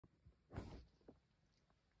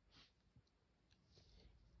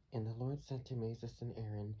And the Lord said to Moses and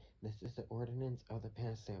Aaron, This is the ordinance of the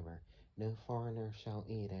Passover. No foreigner shall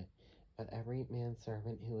eat it, but every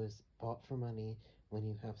manservant who is bought for money, when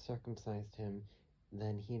you have circumcised him,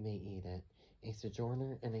 then he may eat it. A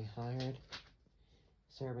sojourner and a hired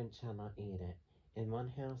servant shall not eat it. In one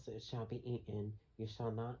house it shall be eaten. You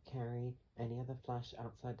shall not carry any of the flesh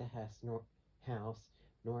outside the house,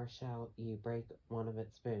 nor shall you break one of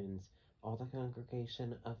its bones. All the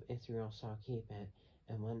congregation of Israel shall keep it.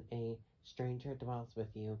 And when a stranger dwells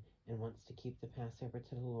with you and wants to keep the Passover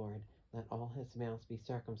to the Lord, let all his males be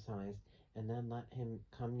circumcised, and then let him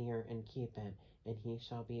come near and keep it, and he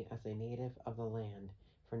shall be as a native of the land.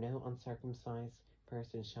 For no uncircumcised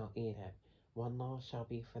person shall eat it. One law shall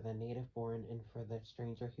be for the native born and for the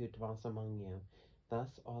stranger who dwells among you.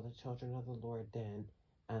 Thus all the children of the Lord did,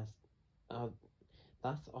 as uh,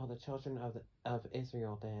 thus all the children of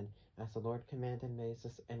Israel did, as the Lord commanded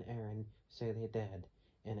Moses and Aaron, so they did.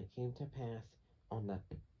 And it came to pass on that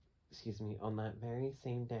very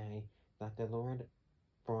same day that the Lord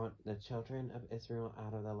brought the children of Israel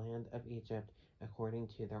out of the land of Egypt according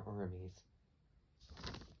to their armies.